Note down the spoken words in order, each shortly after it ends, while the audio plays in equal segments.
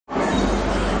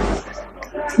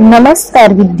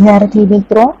નમસ્કાર વિદ્યાર્થી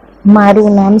મિત્રો,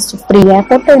 મારું નામ સુપ્રિયા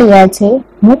કોટડિયા છે।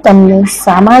 હું તમને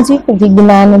સામાજિક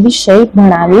વિજ્ઞાન વિષય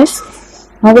ભણાવીશ।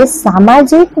 હવે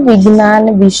સામાજિક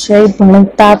વિજ્ઞાન વિષય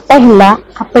ભણતા પહેલા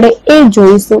આપણે એ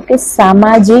જોઈશું કે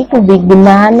સામાજિક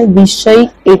વિજ્ઞાન વિષય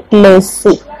એટલે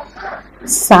શું।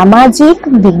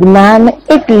 સામાજિક વિજ્ઞાન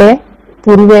એટલે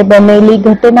પૂર્વે બનેલી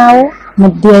ઘટનાઓ,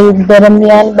 મધ્યયુગ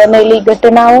દરમિયાન બનેલી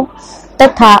ઘટનાઓ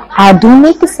તથા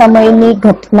આધુનિક સમયની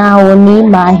ઘટનાઓની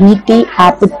માહિતી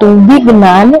આપતું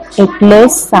વિજ્ઞાન એટલે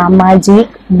સામાજિક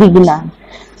વિજ્ઞાન।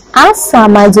 આ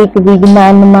સામાજિક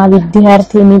વિજ્ઞાનમાં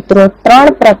વિદ્યાર્થી મિત્રો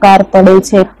 3 પ્રકાર પડે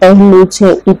છે। પહેલું છે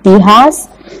ઇતિહાસ,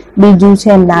 બીજું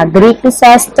છે નાગરિક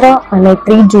શાસ્ત્ર અને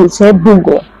ત્રીજું છે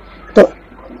ભૂગોળ। તો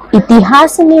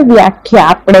ઇતિહાસની વ્યાખ્યા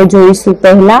આપણે જોઈશું।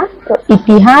 પહેલા તો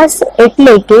ઇતિહાસ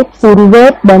એટલે કે પૂર્વે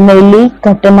બનેલી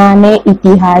ઘટનાને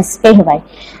ઇતિહાસ કહેવાય।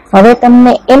 હવે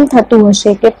તમને એમ થતું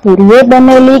હશે કે પૂર્વે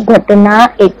બનેલી ઘટના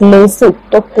એટલે શું?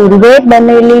 તો પૂર્વે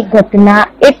બનેલી ઘટના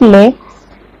એટલે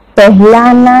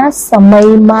પહેલાના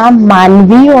સમયમાં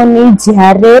માનવીઓની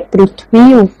જ્યારે પૃથ્વી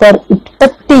ઉપર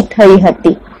ઉત્પત્તિ થઈ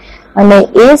હતી અને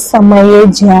એ સમયે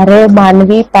જ્યારે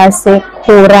માનવી પાસે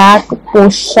ખોરાક,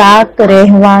 પોશાક,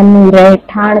 રહેવાનું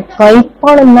રહેઠાણ કંઈ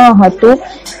પણ ન હતું,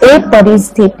 એ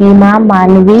પરિસ્થિતિમાં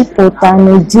માનવી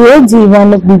પોતાનું જે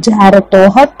જીવન ગુજારતો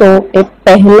હતો એ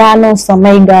પહેલાનો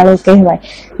સમયગાળો કહેવાય।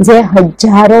 જે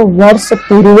હજારો વર્ષ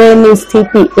પૂર્વેની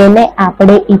સ્થિતિ એને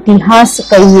આપણે ઇતિહાસ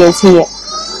કહીએ છીએ।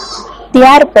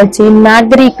 ત્યાર પછી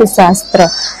નાગરિક શાસ્ત્ર,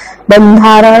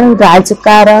 બંધારણ,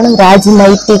 રાજકારણ,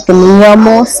 રાજનૈતિક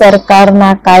નિયમો,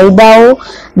 સરકારના કાયદાઓ,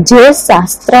 જે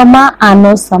શાસ્ત્રમાં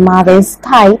આનો સમાવેશ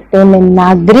થાય તેને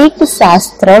નાગરિક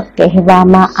શાસ્ત્ર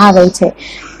કહેવામાં આવે છે।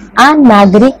 આ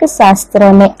નાગરિક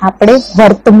શાસ્ત્રને આપણે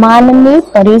વર્તમાનની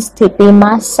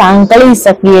પરિસ્થિતિમાં સાંકળી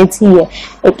શકીએ છીએ।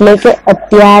 એટલે કે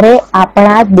અત્યારે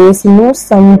આપણા દેશનું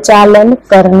સંચાલન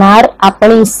કરનાર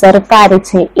આપણી સરકાર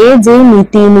છે, એ જે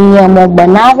નીતિ નિયમો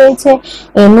બનાવે છે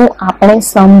એનું આપણે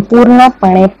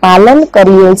સંપૂર્ણપણે પાલન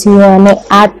કરીએ છીએ અને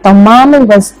આ તમામ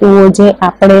વસ્તુઓ જે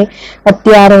આપણે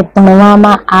અત્યારે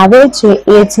ભણવામાં આવે છે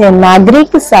એ છે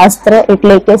નાગરિક શાસ્ત્ર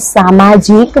એટલે કે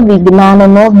સામાજિક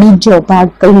વિજ્ઞાનનો બીજો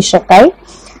ભાગ કહી શકાય।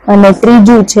 અને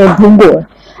ત્રીજું છે ભૂગોળ।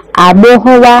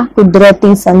 આબોહવા,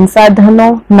 કુદરતી સંસાધનો,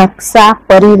 નકશા,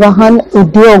 પરિવહન,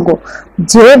 ઉદ્યોગો,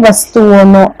 જે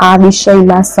વસ્તુઓનો આ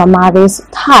વિષયમાં સમાવેશ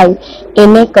થાય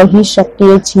એને કહી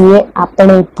શકીએ છીએ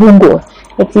આપણે ભૂગોળ।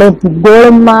 એટલે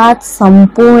ભૂગોળમાં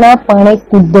સંપૂર્ણપણે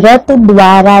કુદરત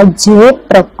દ્વારા જે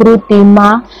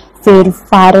પ્રકૃતિમાં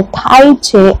ફેરફાર થાય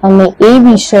છે અને એ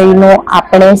વિષયનો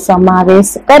આપણે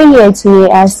સમાવેશ કરીએ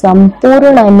છીએ। આ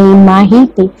સંપૂર્ણની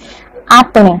માહિતી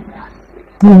આપણે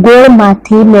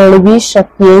ભૂગોળમાંથી મેળવી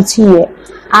શકીએ છીએ।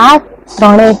 આ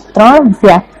 3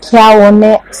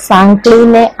 વ્યાખ્યાઓને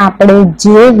સાંકળીને આપણે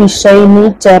જે વિષયની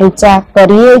ચર્ચા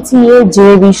કરીએ છીએ, જે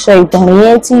વિષય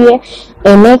ભણીએ છીએ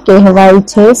એને કહેવાય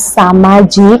છે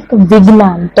સામાજિક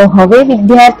વિજ્ઞાન। તો હવે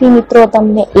વિદ્યાર્થી મિત્રો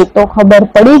તમને એ તો ખબર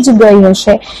પડી જ ગઈ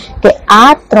હશે કે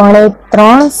આ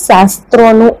 3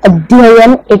 શાસ્ત્રોનું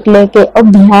અધ્યયન એટલે કે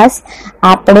અભ્યાસ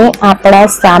આપણે આપણા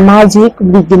સામાજિક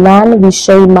વિજ્ઞાન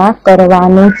વિષયમાં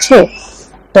કરવાનું છે।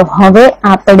 તો હવે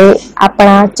આપણે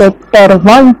આપણા ચેપ્ટર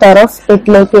 1 તરફ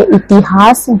એટલે કે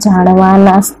ઇતિહાસ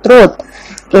જાણવાના સ્ત્રોત,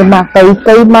 એમાં કઈ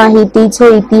કઈ માહિતી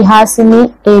છે ઇતિહાસની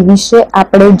એ વિશે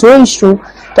આપણે જોઈશું।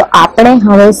 તો આપણે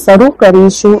હવે શરૂ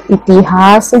કરીશું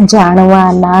ઇતિહાસ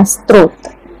જાણવાના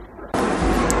સ્ત્રોત।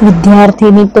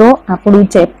 વિદ્યાર્થી મિત્રો,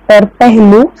 આપણું ચેપ્ટર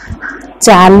પહેલું,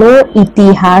 ચાલો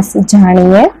ઇતિહાસ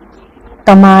જાણીએ।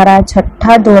 તમારા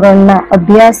 6ઠા ધોરણના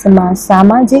અભ્યાસમાં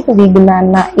સામાજિક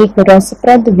વિજ્ઞાનના એક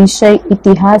રસપ્રદ વિષય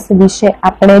ઇતિહાસ વિશે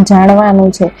આપણે જાણવાનું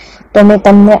છે। તો મેં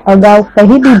તમને અગાઉ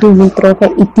કહી દીધું મિત્રો કે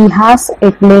ઇતિહાસ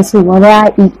એટલે શું। હવે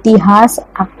આ ઇતિહાસ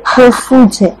આખો શું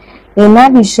છે એના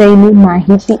વિષયની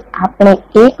માહિતી આપણે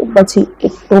એક પછી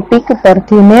એક ટોપિક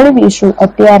પરથી મેળવીશું।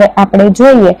 અત્યારે આપણે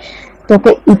જોઈએ તો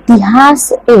કે ઇતિહાસ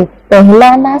એ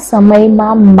પહેલાના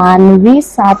સમયમાં માનવી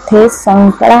સાથે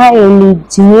સંકળાયેલી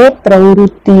જે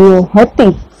પ્રવૃત્તિઓ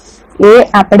હતી એ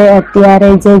આપણે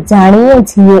અત્યારે જે જાણીએ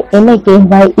છીએ એને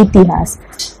કહેવાય ઇતિહાસ।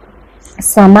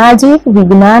 સામાજિક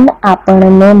વિજ્ઞાન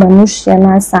આપણને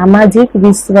મનુષ્યના સામાજિક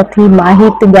વિશ્વથી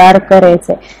માહિતગાર કરે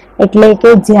છે। એટલે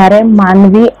કે જ્યારે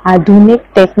માનવી આધુનિક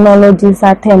ટેકનોલોજી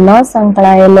સાથે ન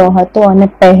સંકળાયેલો હતો અને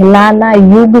પહેલાના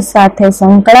યુગ સાથે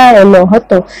સંકળાયેલો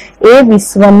હતો એ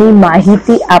વિશ્વની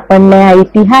માહિતી આપણને આ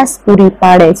ઇતિહાસ પૂરી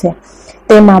પાડે છે।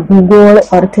 તેમાં ભૂગોળ,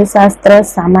 અર્થશાસ્ત્ર,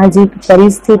 સામાજિક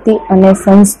પરિસ્થિતિ અને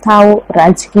સંસ્થાઓ,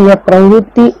 રાજકીય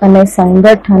પ્રવૃત્તિ અને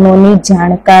સંગઠનોની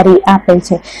જાણકારી આપે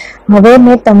છે. હવે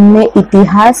મેં તમને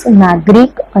ઇતિહાસ,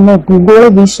 નાગરિક અને ભૂગોળ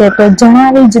વિશે તો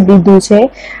જણાવી જ દીધું છે.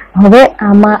 હવે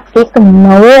આમાં એક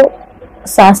નવો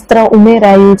શાસ્ત્ર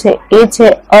ઉમેરાયું છે, એ છે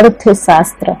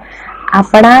અર્થશાસ્ત્ર.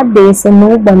 આપણા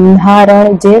દેશનું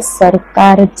બંધારણ જે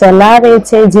સરકાર ચલાવે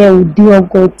છે, જે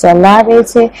ઉદ્યોગો ચલાવે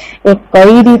છે, એ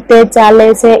કઈ રીતે ચાલે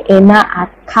છે, એના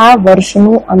આખા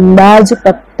વર્ષનું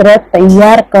અંદાજપત્ર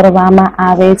તૈયાર કરવામાં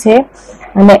આવે છે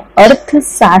અને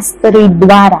અર્થશાસ્ત્રી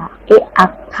દ્વારા એ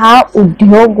આખા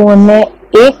ઉદ્યોગોને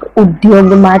એક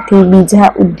ઉદ્યોગમાંથી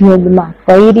બીજા ઉદ્યોગમાં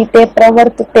કઈ રીતે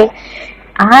પ્રવર્તે,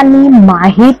 આની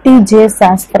માહિતી જે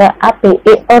શાસ્ત્ર આપે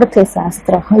એ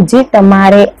અર્થશાસ્ત્ર. હજી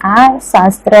તમારે આ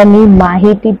શાસ્ત્રની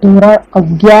માહિતી ધોરણ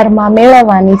 11માં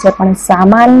મેળવવાની છે, પણ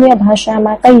સામાન્ય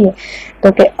ભાષામાં કહીએ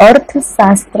તો કે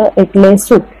અર્થશાસ્ત્ર એટલે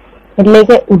શું? એટલે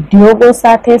કે ઉદ્યોગો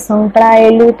સાથે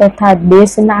સંકળાયેલું તથા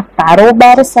દેશના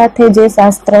કારોબાર સાથે જે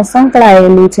શાસ્ત્ર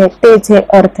સંકળાયેલું છે તે છે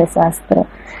અર્થશાસ્ત્ર.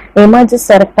 એમ જ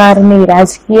સરકારની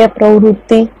રાજકીય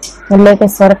પ્રવૃત્તિ, એટલે કે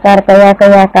સરકાર કયા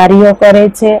કયા કાર્યો કરે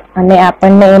છે અને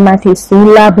આપણને એમાંથી શું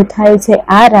લાભ થાય છે,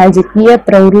 આ રાજકીય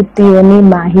પ્રવૃત્તિઓની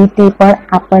માહિતી પણ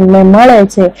આપણને મળે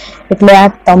છે. એટલે આ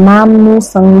તમામનું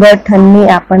સંગઠનની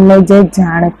આપણને જે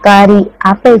જાણકારી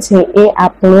આપે છે એ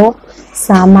આપણો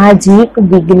સામાજિક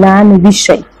વિજ્ઞાન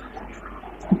વિષય.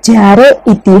 જ્યારે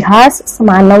ઇતિહાસ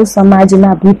માનવ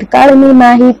સમાજના ભૂતકાળની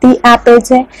માહિતી આપે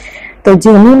છે, તો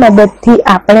જેની મદદથી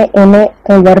આપણે એને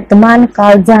વર્તમાન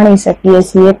કાળ જાણી શકીએ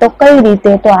છીએ. તો કઈ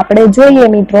રીતે? તો આપણે જોઈએ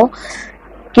મિત્રો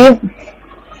કે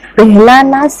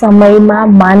પહેલાના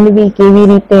સમયમાં માનવી કેવી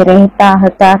રીતે રહેતા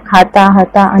હતા, ખાતા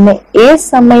હતા, અને એ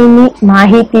સમયની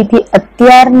માહિતીથી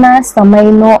અત્યારના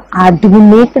સમયનો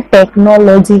આધુનિક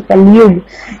ટેકનોલોજીકલ યુગ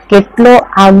કેટલો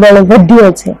આગળ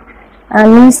વધ્યો છે,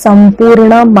 આની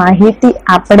સંપૂર્ણ માહિતી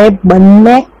આપણે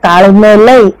બંને કાળને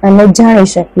લઈ અને જાણી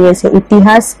શકીએ છીએ,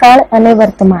 ઇતિહાસ કાળ અને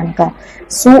વર્તમાન કાળ.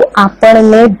 શું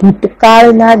આપણને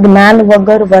ભૂતકાળના જ્ઞાન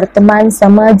વગર વર્તમાન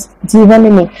સમાજ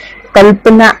જીવનની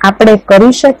કલ્પના આપણે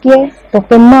કરી શકીએ? તો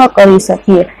કે ન કરી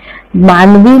શકીએ.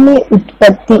 માનવીની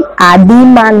ઉત્પત્તિ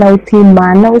આદિમાનવથી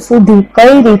માનવ સુધી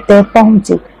કઈ રીતે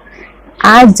પહોંચી,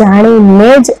 આ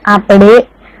જાણીને જ આપણે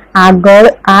આગળ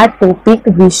આ ટોપિક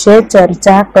વિશે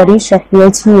ચર્ચા કરી શકીએ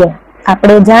છીએ.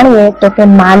 આપણે જાણીએ તો કે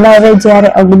માનવે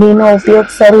જ્યારે અગ્નિનો ઉપયોગ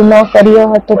શરૂ ન કર્યો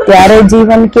હતો ત્યારે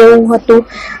જીવન કેવું હતું,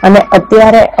 અને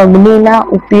અત્યારે અગ્નિના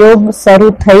ઉપયોગ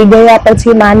શરૂ થઈ ગયા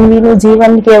પછી માનવીનું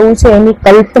જીવન કેવું છે એની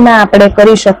કલ્પના આપણે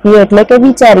કરી શકીએ, એટલે કે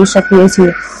વિચારી શકીએ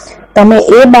છીએ. તમે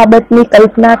એ બાબતની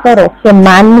કલ્પના કરો કે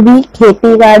માનવી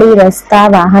ખેતીવાડી, રસ્તા,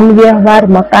 વાહન વ્યવહાર,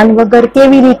 મકાન વગર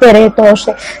કેવી રીતે રહેતો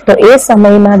હશે. તો એ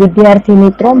સમયમાં વિદ્યાર્થી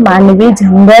મિત્રો માનવી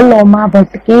જંગલોમાં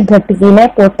ભટકી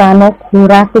ભટકીને પોતાનો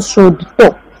ખોરાક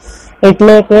શોધતો.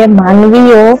 એટલે કે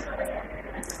માનવીઓ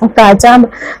કાચા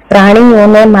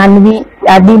પ્રાણીઓને માનવી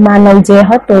આદિમાનવ જે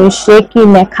હતો એ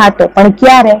શેકીને ખાતો, પણ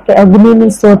ક્યારે? કે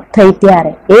અગ્નિની શોધ થઈ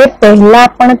ત્યારે. એ પહેલા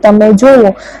પણ તમે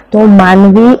જોવો તો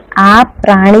માનવી આ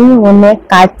પ્રાણીઓને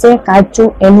કાચે કાચું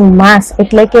એનું માંસ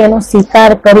એટલે કે એનો શિકાર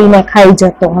કરીને ખાઈ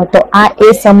જતો હતો. આ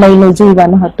એ સમયનું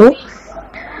જીવન હતું.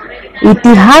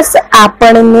 ઇતિહાસ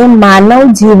આપણને માનવ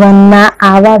જીવનના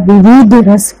આવા વિવિધ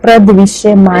રસપ્રદ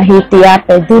વિશે માહિતી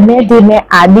આપે. ધીમે ધીમે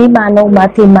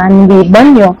આદિમાનવમાંથી માનવી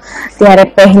બન્યો ત્યારે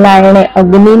પહેલા એણે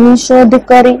અગ્નિની શોધ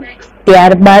કરી,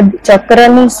 ત્યારબાદ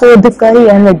ચક્રની શોધ કરી,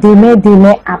 અને ધીમે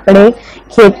ધીમે આપણે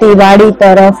ખેતીવાડી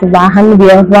તરફ, વાહન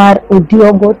વ્યવહાર,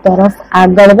 ઉદ્યોગો તરફ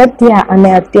આગળ વધ્યા. અને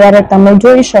અત્યારે તમે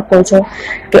જોઈ શકો છો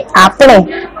કે આપણે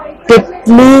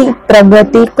કેટલી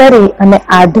પ્રગતિ કરી અને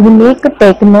આધુનિક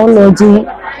ટેકનોલોજી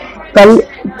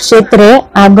ક્ષેત્રે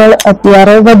આગળ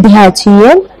અત્યારે વધ્યા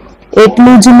છીએ.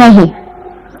 એટલું જ નહીં,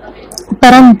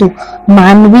 પરંતુ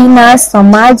માનવીના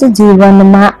સમાજ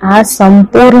જીવનમાં આ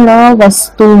સંપૂર્ણ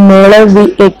વસ્તુ મેળવવી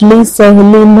એટલી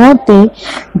સહેલી નહોતી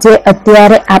જે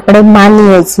અત્યારે આપણે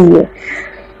માનીએ છીએ.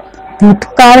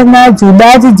 ભૂતકાળના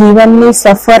જુદા જ જીવનની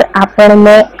સફર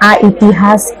આપણને આ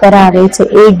ઇતિહાસ કરાવે છે.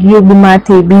 એક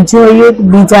યુગમાંથી બીજો યુગ,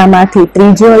 બીજામાંથી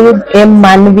ત્રીજો યુગ, એમ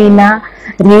માનવીના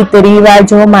રીત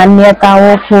રિવાજો,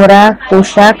 માન્યતાઓ, ખોરાક,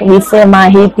 પોશાક વિશે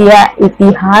માહિતી આ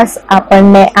ઇતિહાસ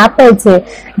આપણને આપે છે.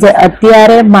 જે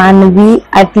અત્યારે માનવી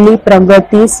આટલી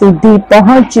પ્રગતિ સુધી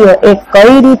પહોંચ્યો એ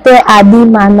કઈ રીતે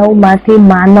આદિમાનવમાંથી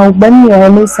માનવ બન્યો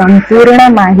એની સંપૂર્ણ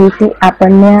માહિતી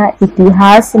આપણને આ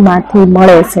ઇતિહાસમાંથી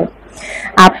મળે છે.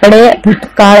 આપણે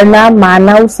ભૂતકાળના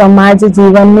માનવ સમાજ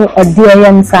જીવનનું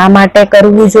અધ્યયન શા માટે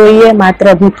કરવું જોઈએ?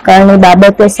 માત્ર ભૂતકાળની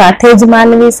બાબતો સાથે જ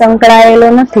માનવી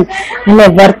સંકળાયેલો નથી અને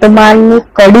વર્તમાનની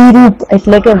કડીરૂપ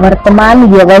એટલે કે વર્તમાન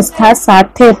વ્યવસ્થા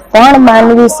સાથે પણ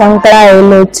માનવી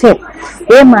સંકળાયેલો છે.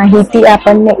 એ માહિતી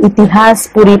આપણને ઇતિહાસ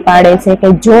પૂરી પાડે છે કે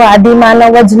જો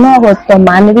આદિમાનવ જ ન હોત તો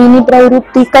માનવીની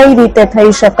પ્રવૃત્તિ કઈ રીતે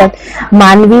થઈ શકત,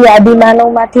 માનવી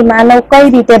આદિમાનવમાંથી માનવ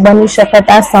કઈ રીતે બની શકત.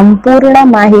 આ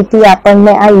સંપૂર્ણ માહિતી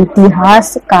આપણને આ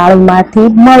ઇતિહાસ કાળમાંથી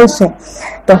મળશે.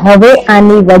 તો હવે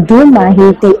આની વધુ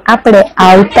માહિતી આપણે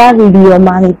આવતા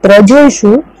વિડીયોમાં મિત્ર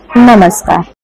જોઈશું. નમસ્કાર.